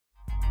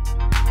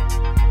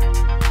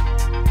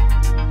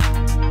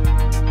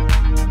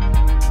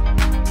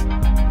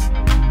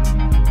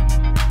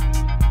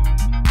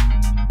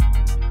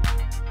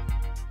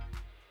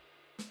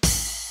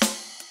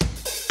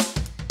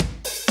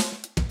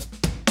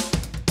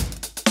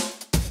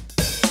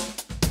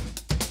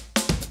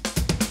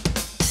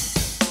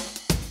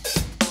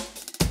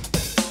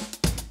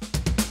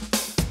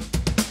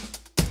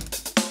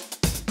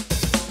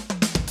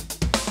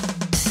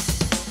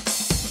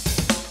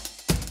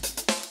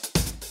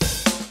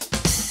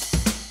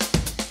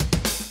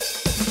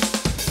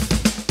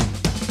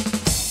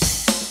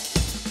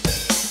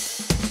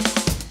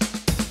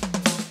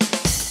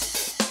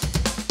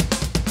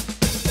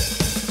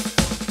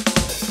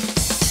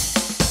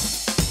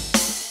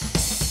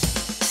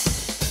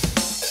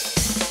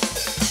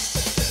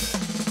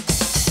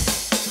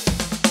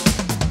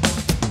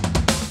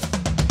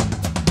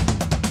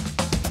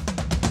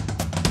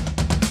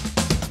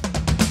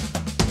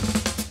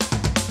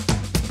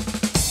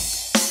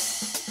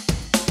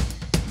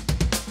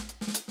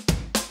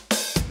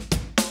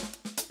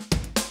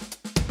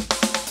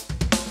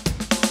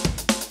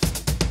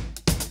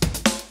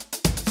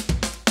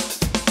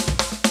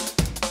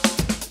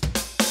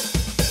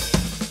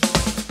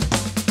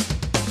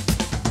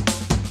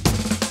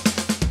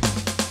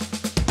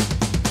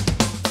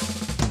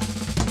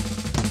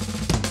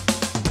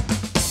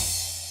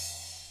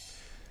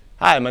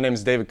Hi, my name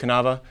is David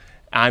Cannava.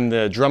 I'm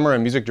the drummer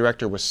and music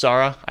director with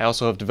Sarah. I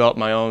also have developed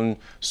my own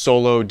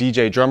solo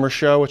DJ drummer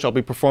show, which I'll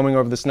be performing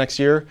over this next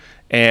year.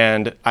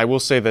 And I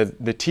will say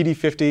that the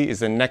TD-50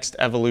 is the next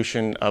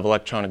evolution of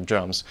electronic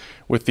drums.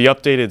 With the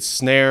updated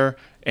snare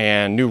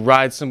and new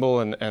ride cymbal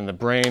and the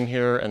brain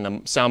here and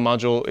the sound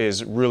module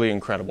is really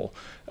incredible.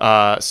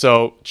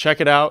 So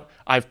check it out.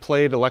 I've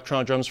played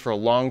electronic drums for a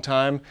long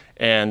time,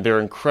 and they're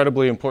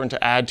incredibly important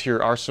to add to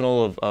your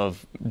arsenal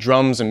of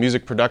drums and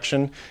music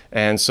production.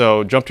 And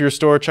so jump to your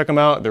store, check them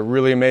out. They're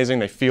really amazing,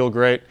 they feel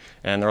great,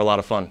 and they're a lot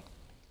of fun.